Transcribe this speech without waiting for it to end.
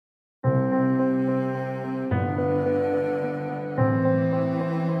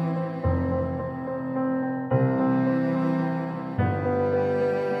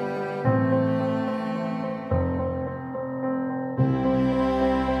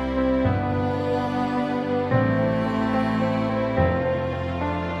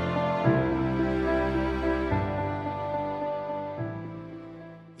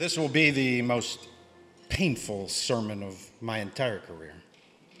This will be the most painful sermon of my entire career.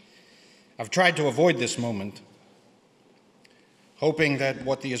 I've tried to avoid this moment, hoping that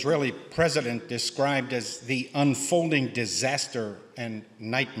what the Israeli president described as the unfolding disaster and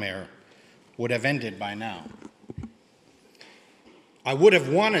nightmare would have ended by now. I would have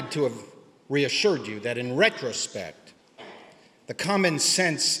wanted to have reassured you that in retrospect, the common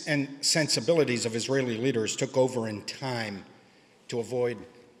sense and sensibilities of Israeli leaders took over in time to avoid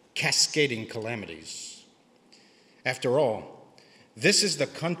cascading calamities. After all, this is the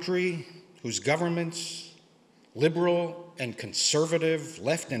country whose governments, liberal and conservative,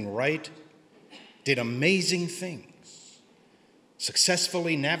 left and right, did amazing things,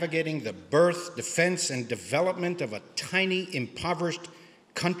 successfully navigating the birth, defense, and development of a tiny, impoverished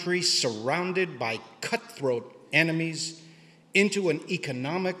country surrounded by cutthroat enemies into an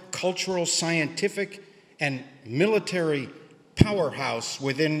economic, cultural, scientific, and military powerhouse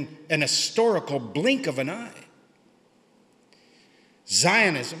within an historical blink of an eye.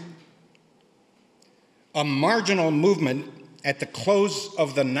 Zionism, a marginal movement at the close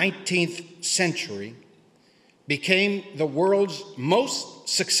of the 19th century, became the world's most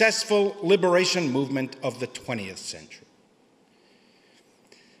successful liberation movement of the 20th century.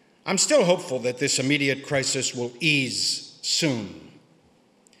 I'm still hopeful that this immediate crisis will ease soon,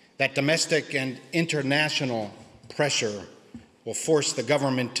 that domestic and international pressure will force the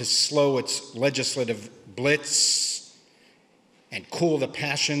government to slow its legislative blitz and cool the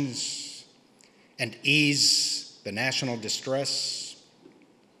passions and ease the national distress.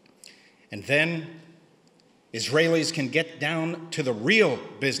 And then Israelis can get down to the real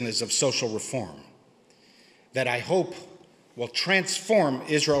business of social reform that I hope will transform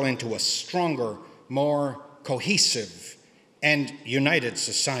Israel into a stronger, more cohesive, and united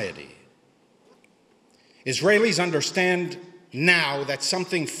society. Israelis understand now that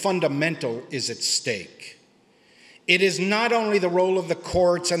something fundamental is at stake. It is not only the role of the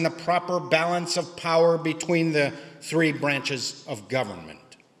courts and the proper balance of power between the three branches of government.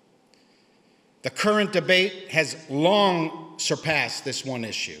 The current debate has long surpassed this one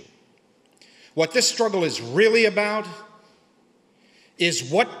issue. What this struggle is really about is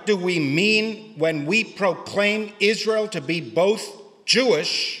what do we mean when we proclaim Israel to be both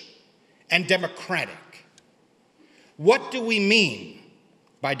Jewish and democratic? What do we mean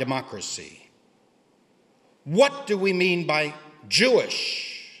by democracy? What do we mean by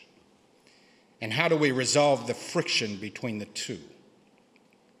Jewish? And how do we resolve the friction between the two?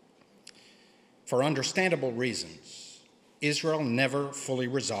 For understandable reasons, Israel never fully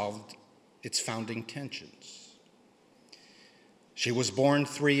resolved its founding tensions. She was born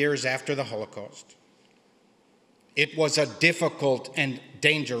 3 years after the Holocaust. It was a difficult and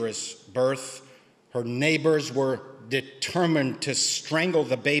dangerous birth. Her neighbors were determined to strangle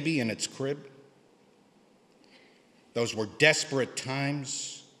the baby in its crib. Those were desperate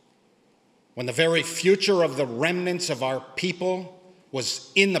times when the very future of the remnants of our people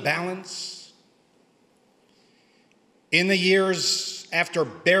was in the balance. In the years after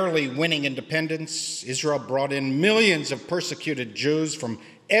barely winning independence, Israel brought in millions of persecuted Jews from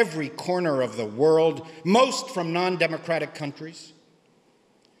every corner of the world, most from non-democratic countries,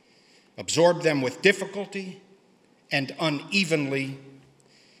 absorbed them with difficulty and unevenly,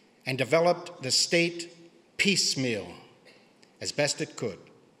 and developed the state piecemeal as best it could,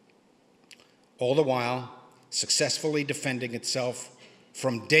 all the while successfully defending itself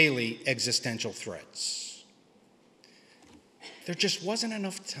from daily existential threats. There just wasn't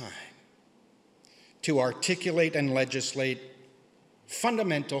enough time to articulate and legislate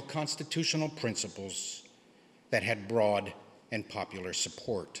fundamental constitutional principles that had broad and popular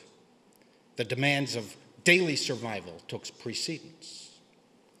support. The demands of daily survival took precedence.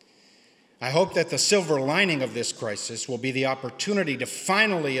 I hope that the silver lining of this crisis will be the opportunity to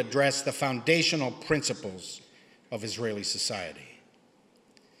finally address the foundational principles of Israeli society.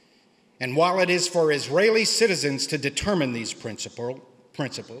 And while it is for Israeli citizens to determine these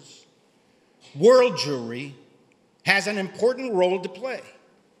principles, world Jewry has an important role to play.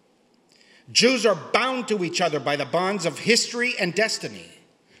 Jews are bound to each other by the bonds of history and destiny.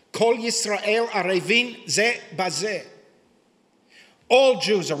 Kol Yisrael arevin ze bazeh. All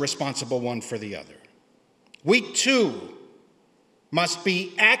Jews are responsible one for the other. We too must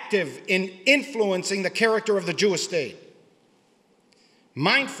be active in influencing the character of the Jewish state,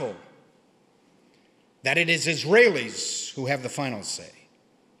 mindful that it is Israelis who have the final say.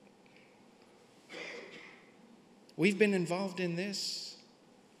 We've been involved in this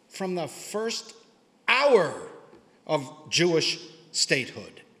from the first hour of Jewish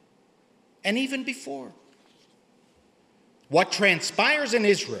statehood, and even before. what transpires in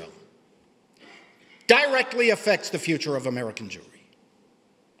Israel directly affects the future of American Jewry.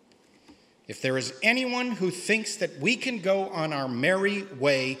 If there is anyone who thinks that we can go on our merry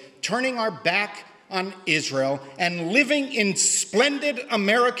way, turning our back on Israel and living in splendid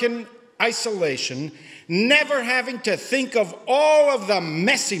American isolation, never having to think of all of the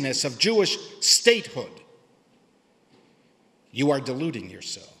messiness of Jewish statehood, you are deluding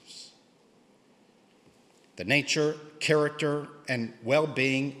yourselves. The nature, character, and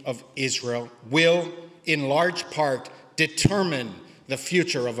well-being of Israel will, in large part, determine the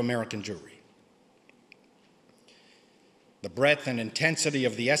future of American Jewry. The breadth and intensity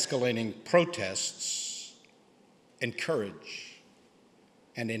of the escalating protests encourage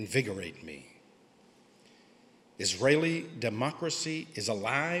and invigorate me. Israeli democracy is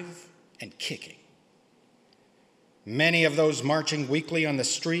alive and kicking. Many of those marching weekly on the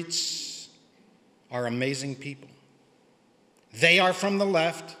streets are amazing people. They are from the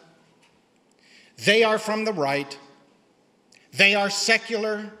left. They are from the right. They are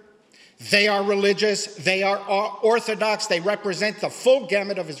secular. They are religious. They are orthodox. They represent the full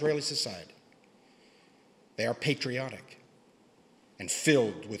gamut of Israeli society. They are patriotic and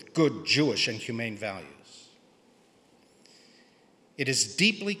filled with good Jewish and humane values. It is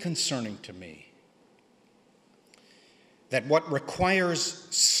deeply concerning to me that what requires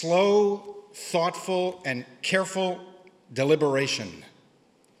slow, thoughtful, and careful deliberation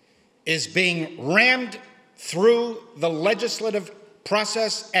is being rammed through the legislative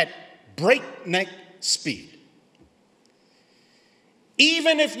process at breakneck speed.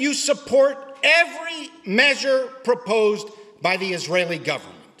 Even if you support every measure proposed by the Israeli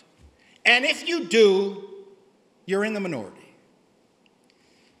government, and if you do, you're in the minority.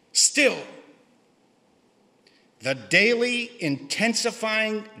 Still, the daily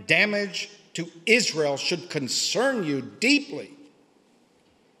intensifying damage to Israel should concern you deeply.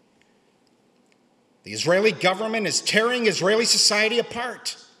 The Israeli government is tearing Israeli society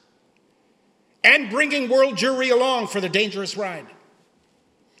apart and bringing world Jewry along for the dangerous ride.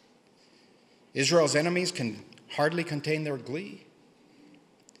 Israel's enemies can hardly contain their glee.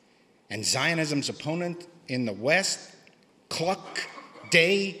 And Zionism's opponent in the West cluck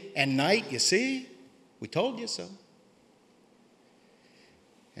day and night. You see, we told you so.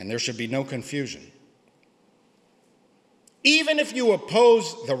 And there should be no confusion. Even if you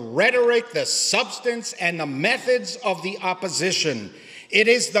oppose the rhetoric, the substance, and the methods of the opposition, it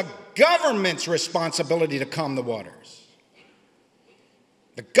is the government's responsibility to calm the waters.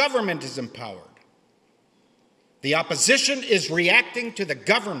 The government is empowered. The opposition is reacting to the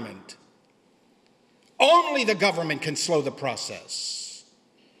government. Only the government can slow the process.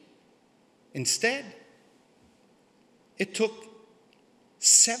 Instead, it took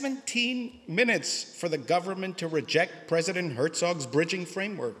 17 minutes for the government to reject President Herzog's bridging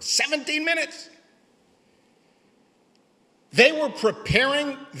framework. 17 minutes! They were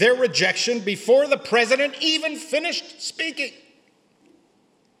preparing their rejection before the president even finished speaking.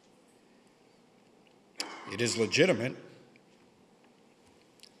 It is legitimate,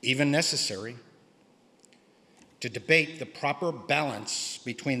 even necessary, to debate the proper balance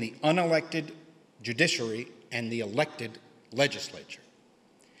between the unelected judiciary and the elected legislature.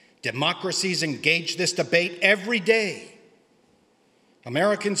 Democracies engage this debate every day.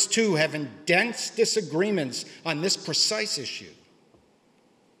 Americans, too, have intense disagreements on this precise issue.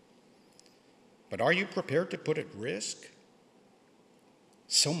 But are you prepared to put at risk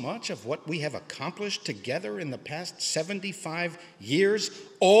so much of what we have accomplished together in the past 75 years,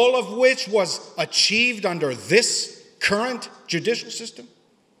 all of which was achieved under this current judicial system?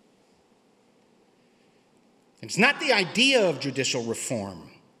 It's not the idea of judicial reform.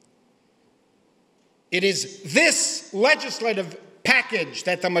 It is this legislative package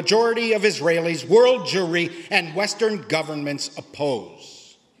that the majority of Israelis, world Jewry, and Western governments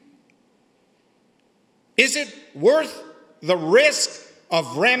oppose. Is it worth the risk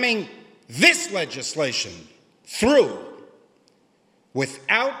of ramming this legislation through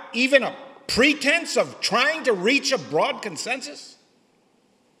without even a pretense of trying to reach a broad consensus?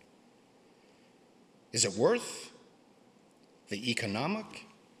 Is it worth the economic,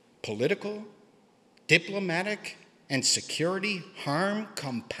 political, diplomatic, and security harm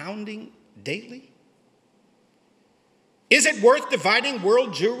compounding daily? Is it worth dividing world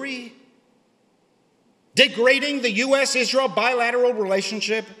Jewry, degrading the U.S.-Israel bilateral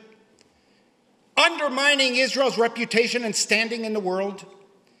relationship, undermining Israel's reputation and standing in the world,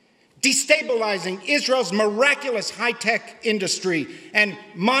 destabilizing Israel's miraculous high-tech industry and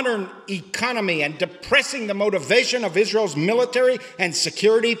modern economy, and depressing the motivation of Israel's military and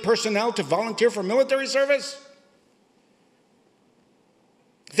security personnel to volunteer for military service?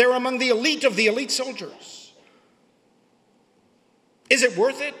 They're among the elite of the elite soldiers. Is it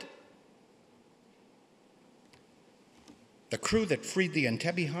worth it? The crew that freed the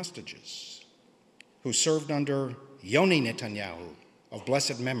Entebbe hostages, who served under Yoni Netanyahu, of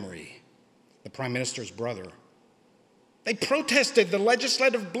blessed memory, the prime minister's brother, they protested the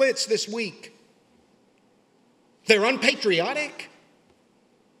legislative blitz this week. They're unpatriotic.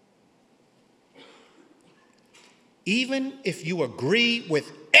 Even if you agree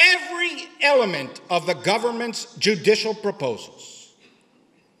with every element of the government's judicial proposals,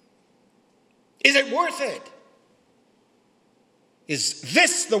 is it worth it? Is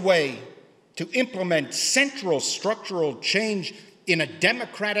this the way to implement central structural change in a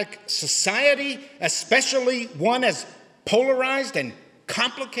democratic society, especially one as polarized and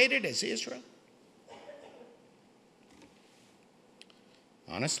complicated as Israel?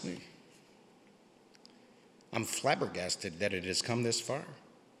 Honestly, I'm flabbergasted that it has come this far.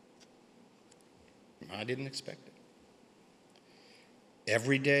 I didn't expect it.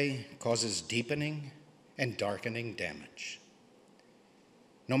 Every day causes deepening and darkening damage,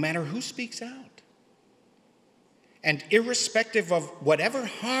 no matter who speaks out, and irrespective of whatever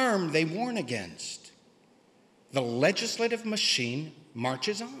harm they warn against. The legislative machine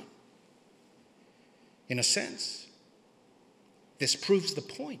marches on. In a sense, this proves the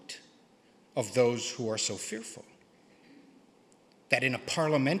point of those who are so fearful, that in a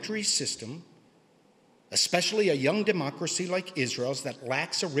parliamentary system, especially a young democracy like Israel's that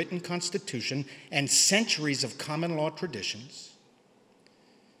lacks a written constitution and centuries of common law traditions,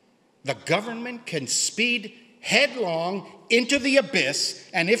 the government can speed headlong into the abyss,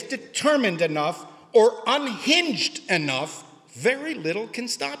 and if determined enough or unhinged enough, very little can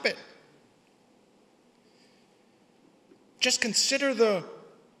stop it. Just consider the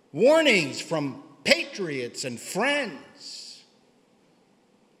warnings from patriots and friends.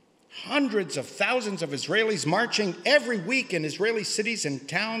 Hundreds of thousands of Israelis marching every week in Israeli cities and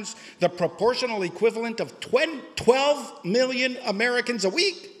towns, the proportional equivalent of 12 million Americans a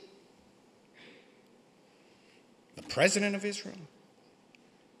week. The president of Israel,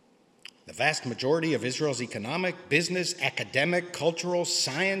 the vast majority of Israel's economic, business, academic, cultural,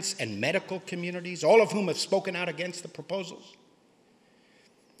 science, and medical communities, all of whom have spoken out against the proposals.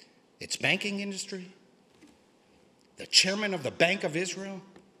 Its banking industry, the chairman of the Bank of Israel,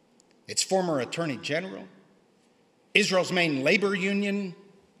 its former attorney general, Israel's main labor union,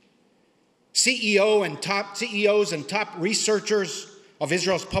 CEOs and top researchers of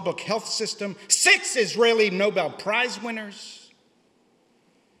Israel's public health system, 6 Israeli Nobel Prize winners,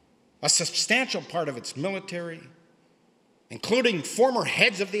 a substantial part of its military, including former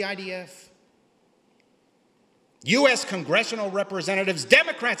heads of the IDF, U.S. congressional representatives,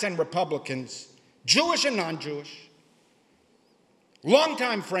 Democrats and Republicans, Jewish and non-Jewish,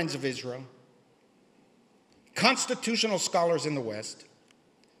 longtime friends of Israel, constitutional scholars in the West,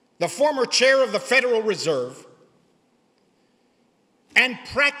 the former chair of the Federal Reserve, and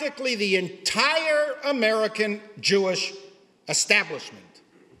practically the entire American Jewish establishment,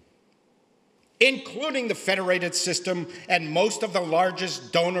 including the federated system and most of the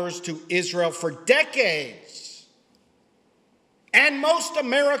largest donors to Israel for decades, and most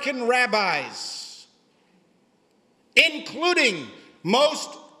American rabbis, including most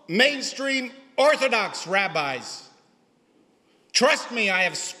mainstream Orthodox rabbis. Trust me, I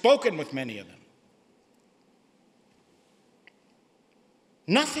have spoken with many of them.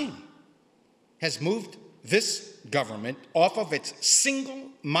 Nothing has moved this government off of its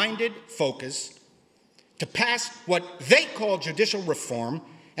single-minded focus to pass what they call judicial reform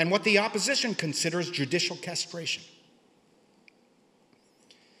and what the opposition considers judicial castration.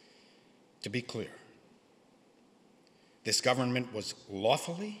 To be clear, this government was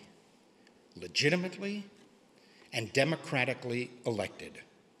lawfully, legitimately, and democratically elected.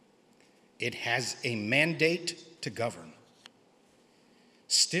 It has a mandate to govern.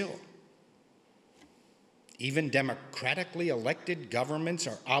 Still, even democratically elected governments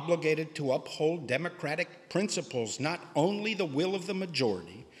are obligated to uphold democratic principles, not only the will of the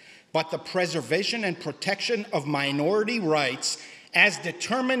majority, but the preservation and protection of minority rights as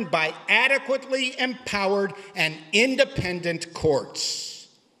determined by adequately empowered and independent courts.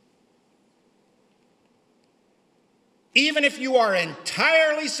 Even if you are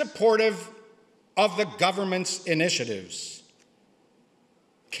entirely supportive of the government's initiatives,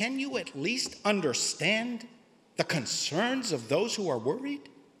 can you at least understand the concerns of those who are worried?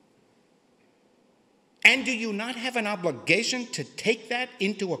 And do you not have an obligation to take that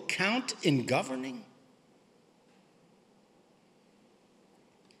into account in governing?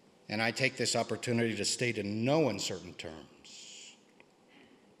 And I take this opportunity to state in no uncertain terms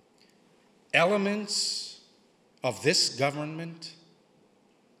elements of this government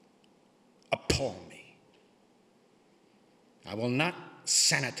appall me. I will not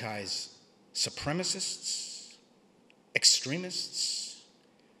sanitize supremacists, extremists,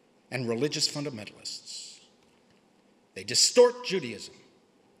 and religious fundamentalists. They distort Judaism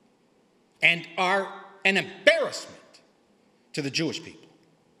and are an embarrassment to the Jewish people.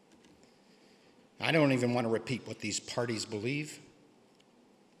 I don't even want to repeat what these parties believe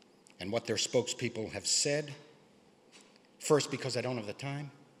and what their spokespeople have said. First, because I don't have the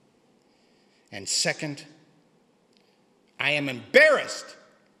time. And second, I am embarrassed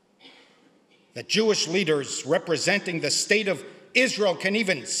that Jewish leaders representing the state of Israel can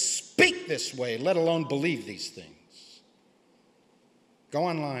even speak this way, let alone believe these things. Go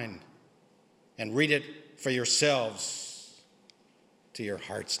online and read it for yourselves to your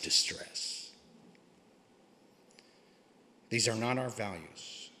heart's distress. These are not our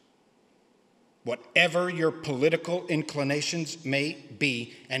values. Whatever your political inclinations may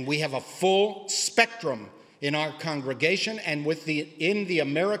be, and we have a full spectrum in our congregation and in the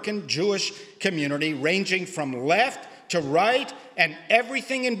American Jewish community, ranging from left to right and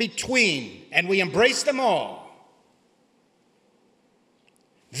everything in between, and we embrace them all.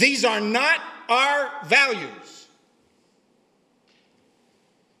 These are not our values.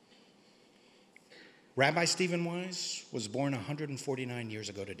 Rabbi Stephen Wise was born 149 years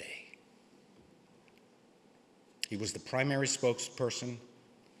ago today. He was the primary spokesperson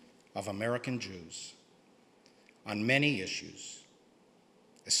of American Jews on many issues,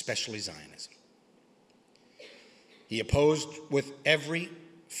 especially Zionism. He opposed with every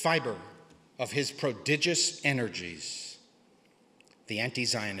fiber of his prodigious energies the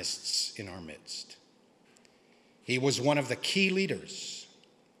anti-Zionists in our midst. He was one of the key leaders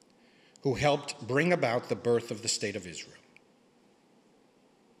who helped bring about the birth of the State of Israel.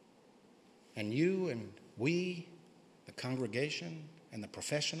 And you and we, the congregation and the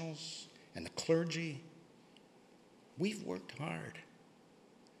professionals and the clergy, we've worked hard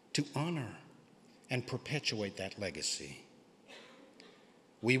to honor and perpetuate that legacy.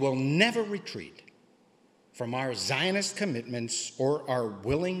 We will never retreat from our Zionist commitments or our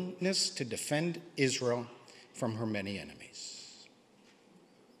willingness to defend Israel from her many enemies.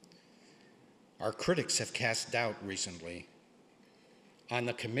 Our critics have cast doubt recently on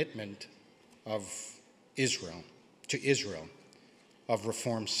the commitment of Israel of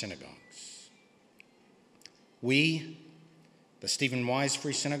Reform synagogues. We, the Stephen Wise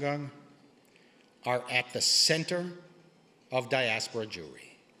Free Synagogue, are at the center of diaspora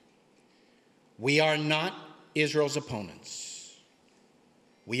Jewry. We are not Israel's opponents.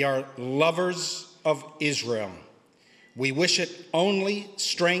 We are lovers of Israel. We wish it only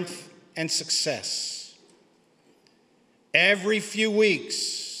strength and success. Every few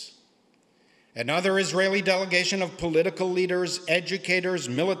weeks, another Israeli delegation of political leaders, educators,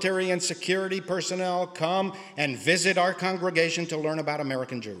 military and security personnel come and visit our congregation to learn about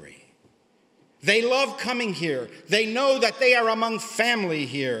American Jewry. They love coming here. They know that they are among family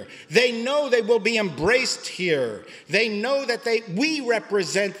here. They know they will be embraced here. They know that we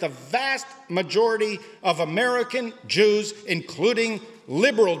represent the vast majority of American Jews, including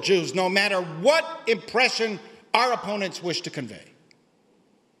liberal Jews, no matter what impression our opponents wish to convey.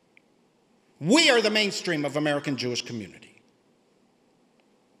 We are the mainstream of American Jewish community.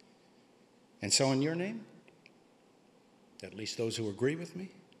 And so in your name, at least those who agree with me,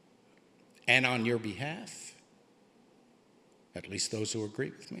 and on your behalf, at least those who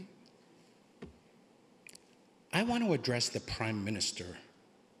agree with me, I want to address the Prime Minister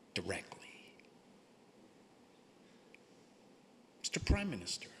directly. Mr. Prime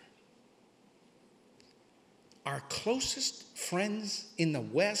Minister, our closest friends in the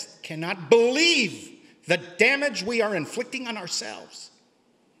West cannot believe the damage we are inflicting on ourselves.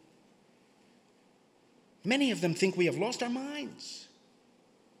 Many of them think we have lost our minds.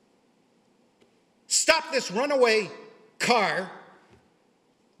 Stop this runaway car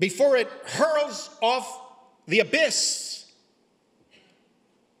before it hurls off the abyss.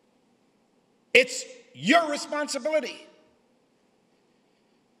 It's your responsibility.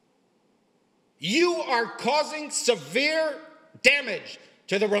 You are causing severe damage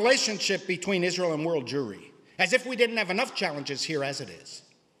to the relationship between Israel and world Jewry, as if we didn't have enough challenges here as it is.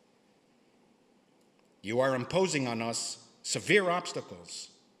 You are imposing on us severe obstacles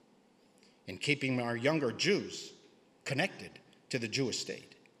in keeping our younger Jews connected to the Jewish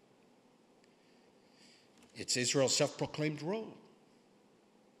state. It's Israel's self-proclaimed role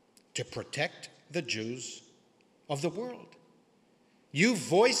to protect the Jews of the world. You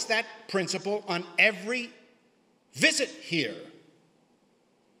voice that principle on every visit here.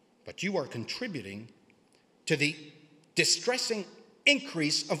 but you are contributing to the distressing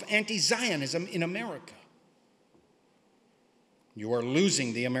increase of anti-Zionism in America. You are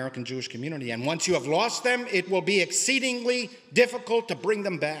losing the American Jewish community, and once you have lost them, it will be exceedingly difficult to bring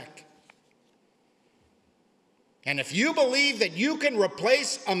them back. And if you believe that you can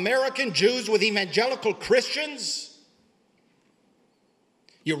replace American Jews with evangelical Christians,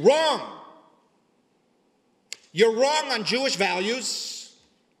 you're wrong. You're wrong on Jewish values.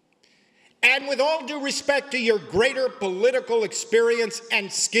 And with all due respect to your greater political experience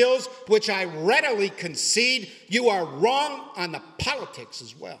and skills, which I readily concede, you are wrong on the politics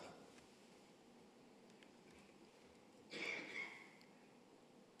as well.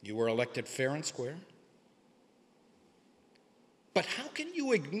 You were elected fair and square. But how can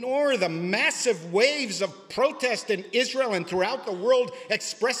you ignore the massive waves of protest in Israel and throughout the world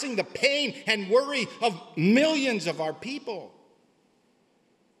expressing the pain and worry of millions of our people?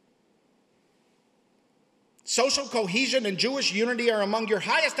 Social cohesion and Jewish unity are among your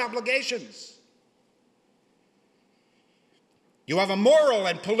highest obligations. You have a moral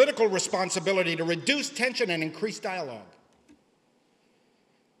and political responsibility to reduce tension and increase dialogue.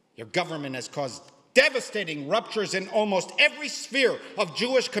 Your government has caused devastating ruptures in almost every sphere of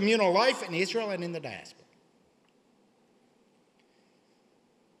Jewish communal life in Israel and in the diaspora.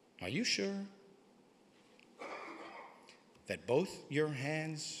 Are you sure that both your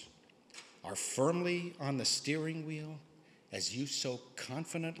hands are firmly on the steering wheel, as you so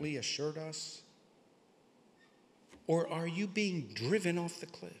confidently assured us? Or are you being driven off the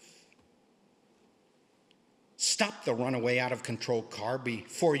cliff? Stop the runaway out-of-control car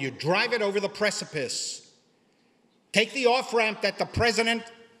before you drive it over the precipice. Take the off-ramp that the president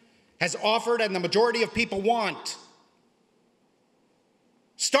has offered and the majority of people want.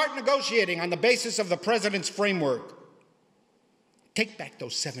 Start negotiating on the basis of the president's framework. Take back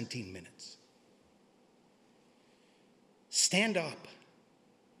those 17 minutes. Stand up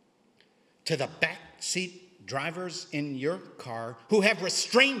to the backseat drivers in your car who have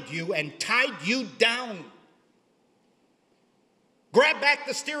restrained you and tied you down. Grab back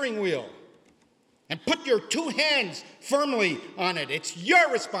the steering wheel and put your two hands firmly on it. It's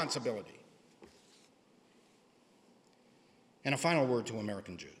your responsibility. And a final word to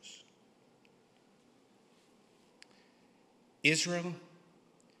American Jews. Israel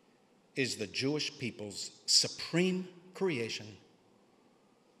is the Jewish people's supreme creation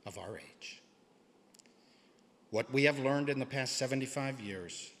of our age. What we have learned in the past 75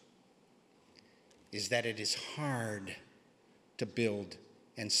 years is that it is hard to build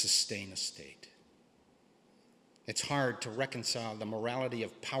and sustain a state. It's hard to reconcile the morality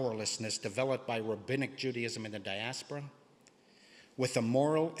of powerlessness developed by rabbinic Judaism in the diaspora with the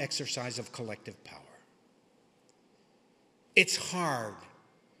moral exercise of collective power. It's hard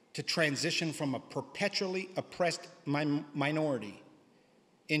to transition from a perpetually oppressed minority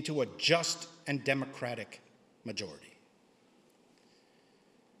into a just and democratic majority.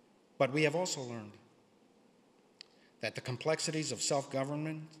 But we have also learned that the complexities of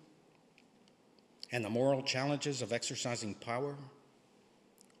self-government and the moral challenges of exercising power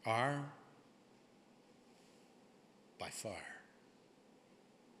are, by far,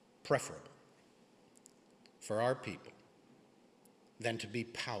 preferable for our people than to be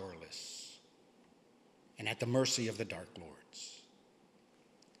powerless and at the mercy of the dark lords.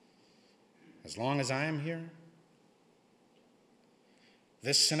 As long as I am here,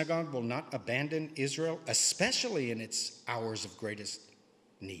 this synagogue will not abandon Israel, especially in its hours of greatest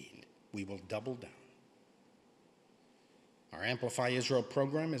need. We will double down. Our Amplify Israel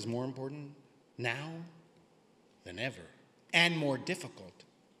program is more important now than ever, and more difficult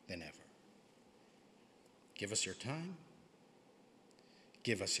than ever. Give us your time.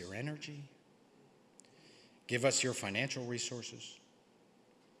 Give us your energy. Give us your financial resources.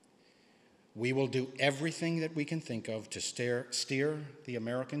 We will do everything that we can think of to steer the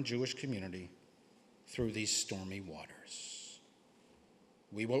American Jewish community through these stormy waters.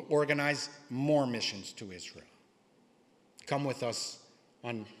 We will organize more missions to Israel. Come with us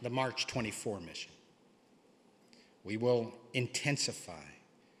on the March 24 mission. We will intensify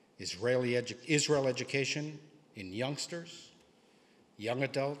Israel education in youngsters, young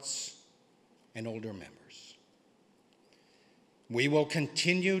adults, and older members. We will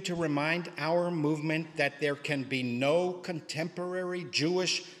continue to remind our movement that there can be no contemporary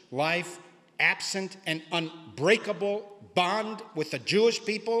Jewish life absent an unbreakable bond with the Jewish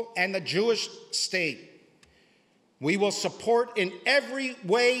people and the Jewish state. We will support in every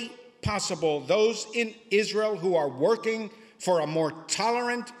way possible those in Israel who are working for a more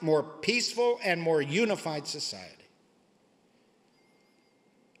tolerant, more peaceful, and more unified society.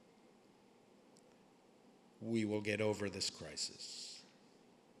 we will get over this crisis.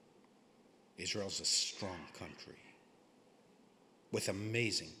 Israel's a strong country with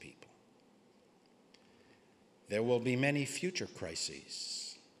amazing people. There will be many future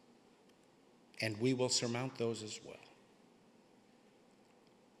crises, and we will surmount those as well.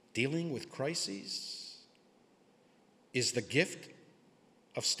 Dealing with crises is the gift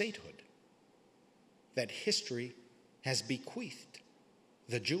of statehood that history has bequeathed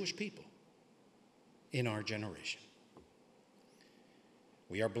the Jewish people in our generation.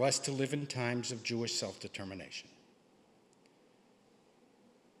 We are blessed to live in times of Jewish self-determination.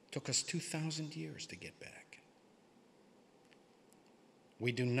 It took us 2,000 years to get back.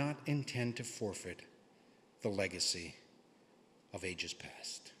 We do not intend to forfeit the legacy of ages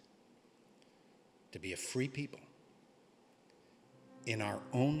past. To be a free people in our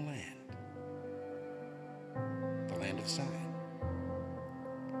own land, the land of Zion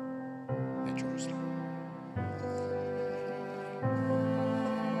at Jerusalem.